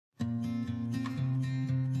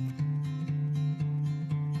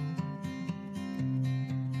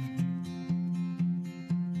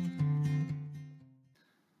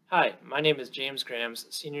Hi, my name is James Grams,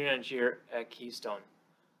 Senior Engineer at Keystone.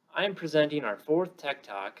 I am presenting our fourth Tech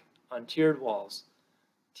Talk on tiered walls.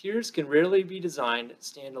 Tiers can rarely be designed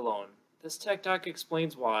standalone. This Tech Talk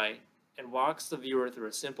explains why and walks the viewer through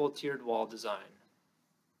a simple tiered wall design.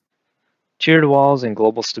 Tiered walls and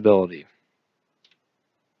global stability.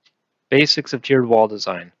 Basics of tiered wall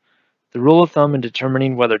design. The rule of thumb in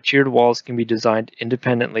determining whether tiered walls can be designed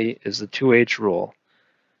independently is the 2H rule.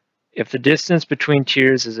 If the distance between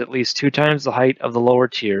tiers is at least 2 times the height of the lower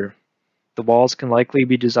tier, the walls can likely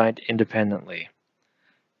be designed independently.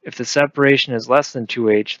 If the separation is less than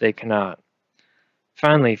 2H, they cannot.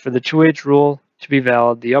 Finally, for the 2H rule to be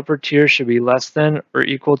valid, the upper tier should be less than or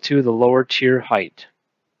equal to the lower tier height.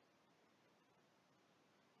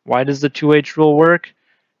 Why does the 2H rule work?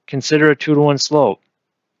 Consider a 2-to-1 slope.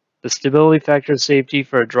 The stability factor of safety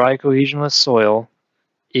for a dry cohesionless soil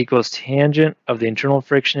equals tangent of the internal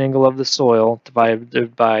friction angle of the soil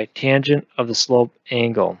divided by tangent of the slope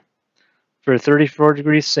angle. For a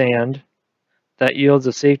 34-degree sand, that yields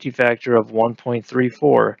a safety factor of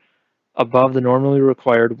 1.34, above the normally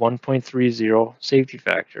required 1.30 safety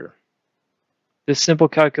factor. This simple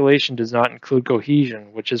calculation does not include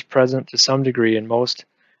cohesion, which is present to some degree in most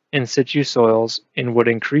in situ soils and would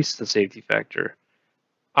increase the safety factor,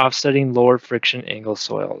 offsetting lower friction angle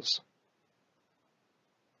soils.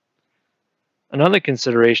 Another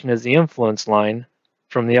consideration is the influence line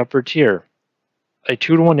from the upper tier. A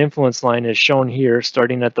 2-to-1 influence line is shown here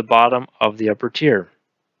starting at the bottom of the upper tier.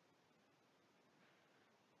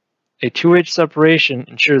 A 2H separation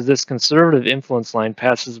ensures this conservative influence line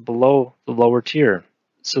passes below the lower tier,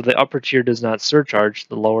 so the upper tier does not surcharge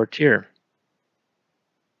the lower tier.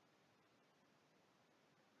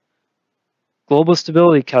 Global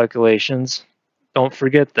stability calculations, don't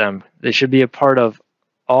forget them. They should be a part of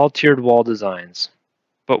all tiered wall designs.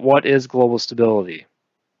 But what is global stability?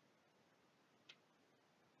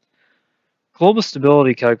 Global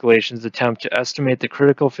stability calculations attempt to estimate the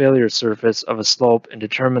critical failure surface of a slope and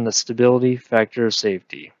determine the stability factor of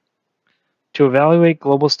safety. To evaluate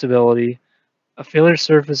global stability, a failure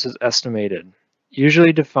surface is estimated,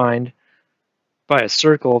 usually defined by a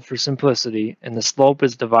circle for simplicity, and the slope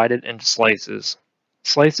is divided into slices.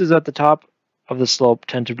 Slices at the top of the slope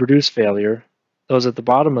tend to produce failure. Those at the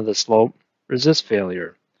bottom of the slope resist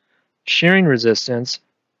failure. Shearing resistance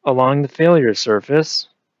along the failure surface,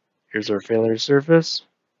 here's our failure surface,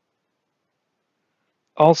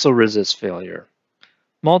 also resists failure.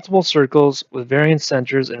 Multiple circles with varying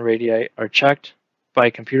centers and radii are checked by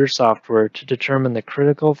computer software to determine the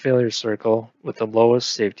critical failure circle with the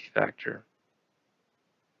lowest safety factor.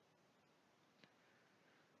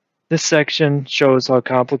 This section shows how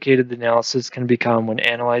complicated the analysis can become when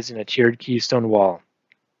analyzing a tiered keystone wall.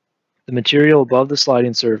 The material above the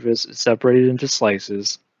sliding surface is separated into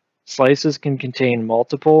slices. Slices can contain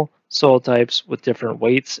multiple soil types with different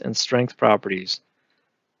weights and strength properties.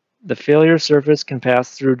 The failure surface can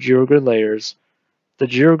pass through geogrid layers. The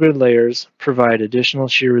geogrid layers provide additional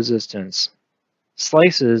shear resistance.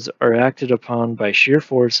 Slices are acted upon by shear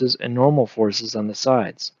forces and normal forces on the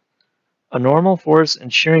sides. A normal force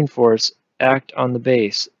and shearing force act on the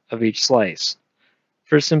base of each slice.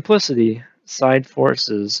 For simplicity, side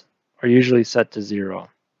forces are usually set to 0.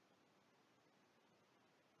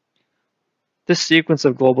 This sequence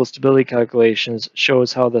of global stability calculations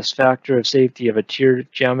shows how the factor of safety of a tiered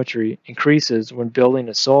geometry increases when building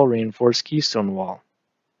a soil reinforced keystone wall.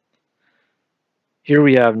 Here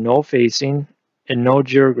we have no facing and no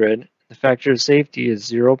geogrid. The factor of safety is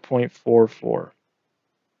 0.44.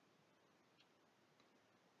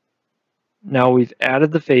 Now we've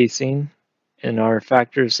added the facing and our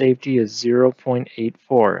factor of safety is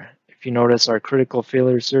 0.84. If you notice, our critical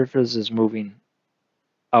failure surface is moving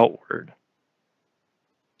outward.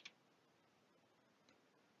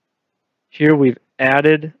 Here we've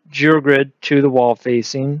added geogrid to the wall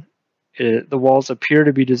facing. The walls appear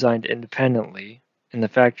to be designed independently, and the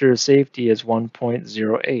factor of safety is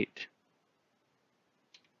 1.08.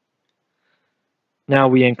 Now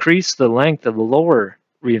we increase the length of the lower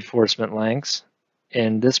reinforcement lengths,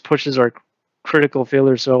 and this pushes our critical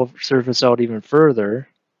failure surface out even further,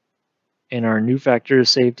 and our new factor of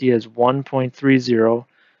safety is 1.30,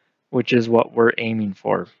 which is what we're aiming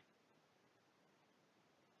for.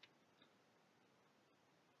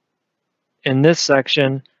 In this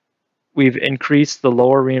section, we've increased the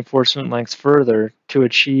lower reinforcement lengths further to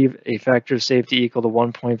achieve a factor of safety equal to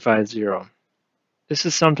 1.50. This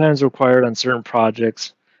is sometimes required on certain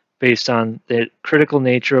projects based on the critical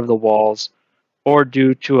nature of the walls or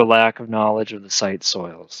due to a lack of knowledge of the site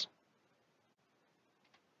soils.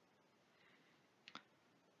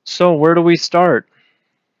 So where do we start?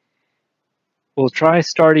 We'll try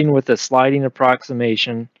starting with a sliding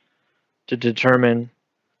approximation to determine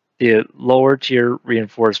the lower tier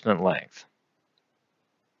reinforcement length.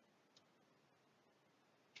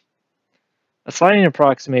 A sliding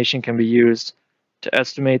approximation can be used to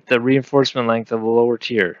estimate the reinforcement length of the lower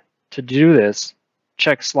tier. To do this,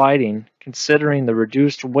 check sliding considering the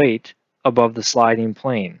reduced weight above the sliding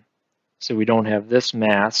plane. So we don't have this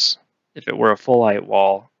mass, if it were a full height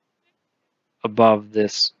wall, above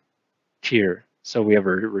this tier. So we have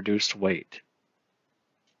a reduced weight.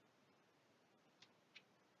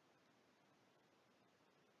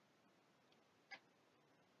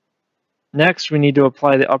 Next, we need to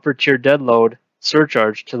apply the upper tier dead load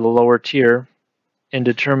surcharge to the lower tier and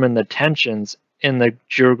determine the tensions in the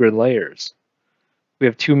geogrid layers. We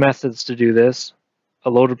have two methods to do this, a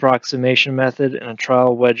load approximation method and a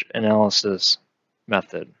trial wedge analysis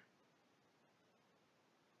method.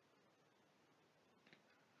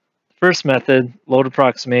 The first method, load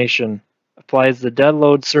approximation, applies the dead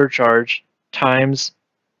load surcharge times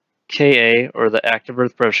Ka, or the active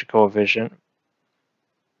earth pressure coefficient,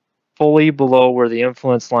 fully below where the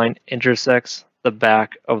influence line intersects the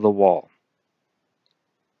back of the wall.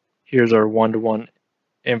 Here's our one-to-one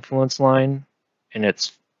influence line,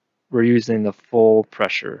 and we're using the full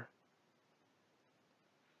pressure.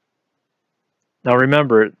 Now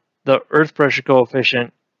remember, the earth pressure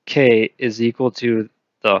coefficient K is equal to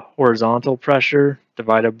the horizontal pressure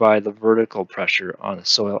divided by the vertical pressure on the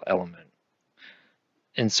soil element.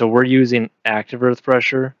 And so we're using active earth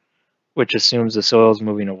pressure, which assumes the soil is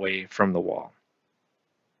moving away from the wall.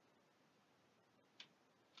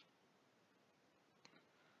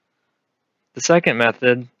 The second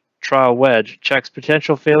method, trial wedge, checks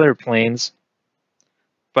potential failure planes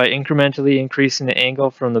by incrementally increasing the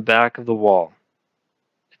angle from the back of the wall.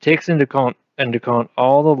 It takes into account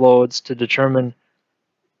all the loads to determine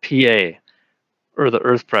PA, or the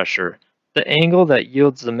earth pressure. The angle that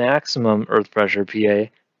yields the maximum earth pressure,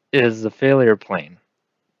 PA, is the failure plane.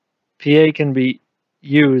 PA can be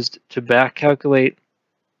used to back calculate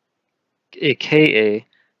a Ka.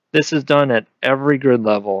 This is done at every grid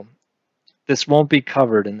level. This won't be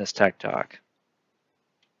covered in this tech talk.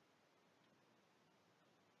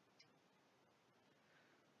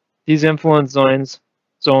 These influence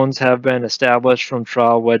zones have been established from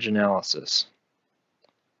trial wedge analysis.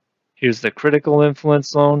 Here's the critical influence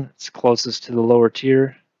zone. It's closest to the lower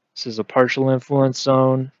tier. This is a partial influence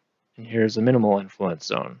zone, and here's a minimal influence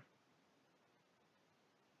zone.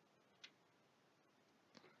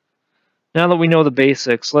 Now that we know the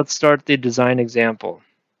basics, let's start the design example.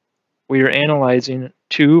 We are analyzing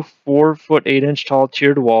two 4-foot 8-inch tall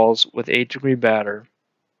tiered walls with 8-degree batter,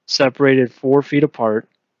 separated 4 feet apart,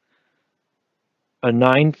 a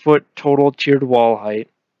 9-foot total tiered wall height.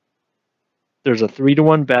 There's a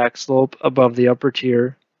 3-to-1 back slope above the upper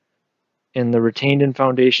tier, and the retained and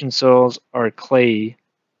foundation soils are clayey,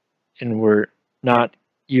 and we're not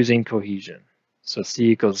using cohesion. So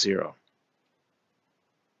C equals 0.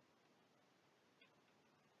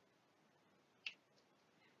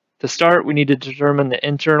 To start, we need to determine the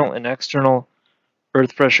internal and external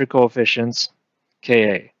earth pressure coefficients,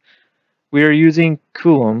 Ka. We are using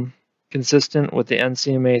Coulomb, consistent with the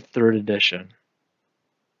NCMA 3rd edition.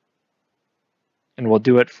 And we'll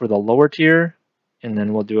do it for the lower tier, and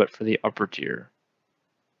then we'll do it for the upper tier.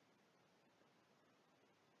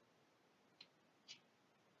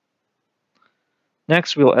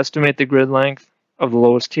 Next, we'll estimate the grid length of the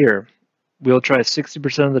lowest tier. We'll try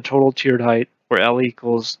 60% of the total tiered height, where L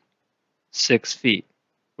equals 6 feet,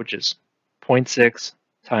 which is 0.6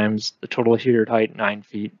 times the total tiered height, 9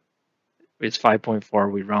 feet, is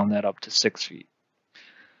 5.4. We round that up to 6 feet.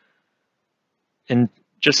 And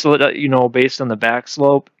just so that you know, based on the back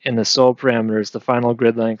slope and the soil parameters, the final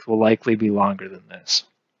grid length will likely be longer than this.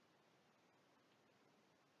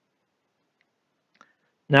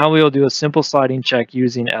 Now we will do a simple sliding check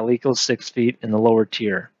using L equals 6 feet in the lower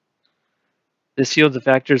tier. This yields a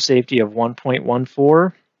factor of safety of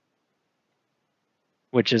 1.14,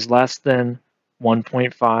 which is less than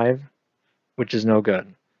 1.5, which is no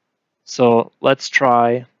good. So let's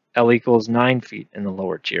try L equals 9 feet in the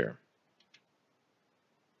lower tier.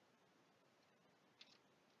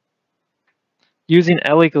 Using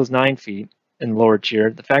L equals 9 feet in the lower tier,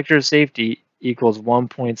 the factor of safety equals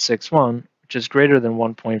 1.61, which is greater than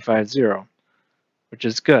 1.50, which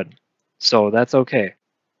is good. So that's okay.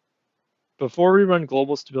 Before we run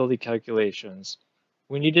global stability calculations,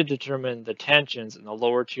 we need to determine the tensions in the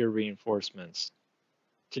lower tier reinforcements.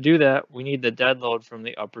 To do that, we need the dead load from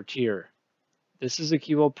the upper tier. This is a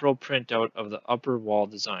Keywell Pro printout of the upper wall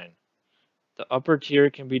design. The upper tier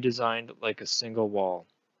can be designed like a single wall.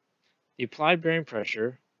 The applied bearing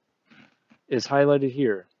pressure is highlighted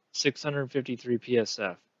here, 653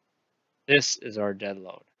 psf. This is our dead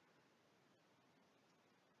load.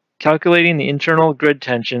 Calculating the internal grid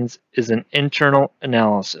tensions is an internal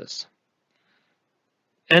analysis.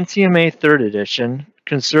 NCMA 3rd edition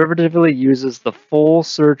conservatively uses the full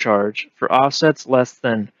surcharge for offsets less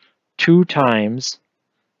than 2 times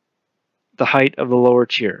the height of the lower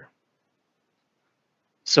tier.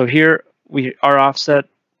 So here, our offset,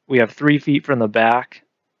 we have 3 feet from the back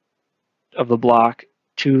of the block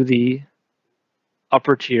to the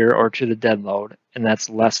upper tier or to the dead load, and that's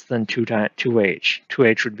less than 2H.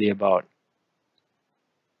 2H would be about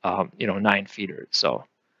 9 feet or so.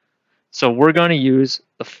 So we're going to use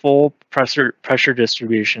the full pressure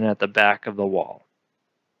distribution at the back of the wall,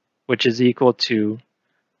 which is equal to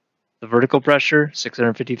the vertical pressure,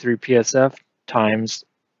 653 psf, times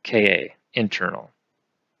Ka, internal.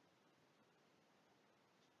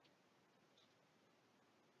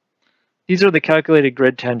 These are the calculated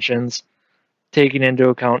grid tensions, taking into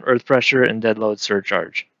account earth pressure and dead load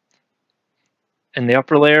surcharge. In the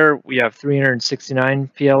upper layer, we have 369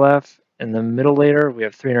 PLF. In the middle layer, we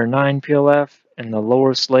have 309 PLF. In the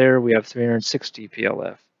lowest layer, we have 360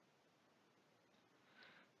 PLF.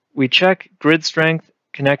 We check grid strength,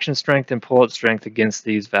 connection strength, and pull-out strength against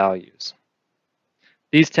these values.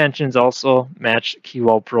 These tensions also match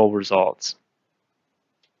Keywall Pro results.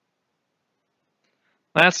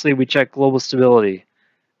 Lastly, we check global stability.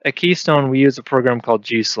 At Keystone, we use a program called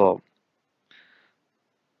G-Slope.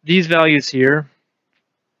 These values here,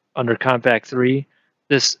 under Compact 3,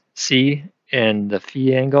 this C and the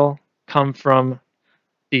phi angle come from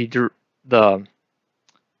the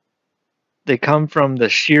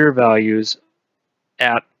shear values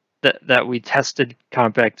at that we tested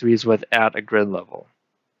Compact 3s with at a grid level.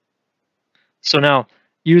 So now,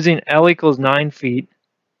 using L equals 9 feet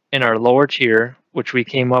in our lower tier, which we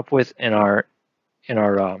came up with in our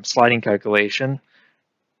sliding calculation,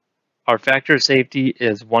 our factor of safety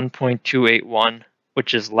is 1.281,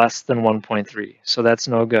 which is less than 1.3. So that's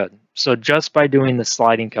no good. So just by doing the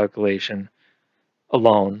sliding calculation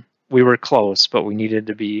alone, we were close, but we needed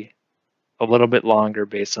to be a little bit longer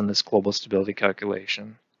based on this global stability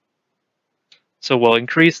calculation. So we'll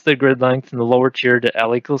increase the grid length in the lower tier to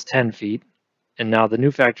L equals 10 feet. And now the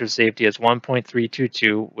new factor of safety is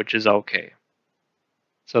 1.322, which is okay.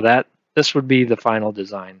 So this would be the final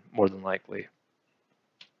design, more than likely.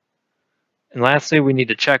 And lastly, we need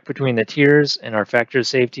to check between the tiers, and our factor of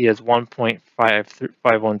safety is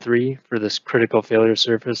 1.513 for this critical failure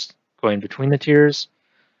surface going between the tiers,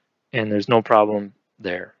 and there's no problem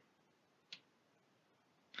there.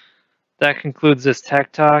 That concludes this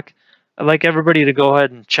tech talk. I'd like everybody to go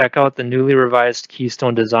ahead and check out the newly revised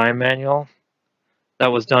Keystone Design Manual.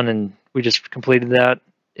 That was done we just completed that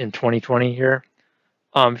in 2020 here.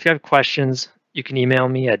 If you have questions, you can email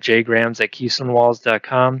me at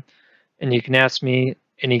jgrams@keystonewalls.com. And you can ask me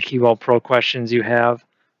any Keywall Pro questions you have.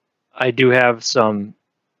 I do have some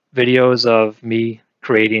videos of me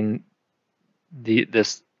creating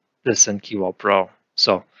this in Keywall Pro.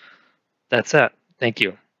 So that's it. Thank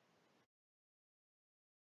you.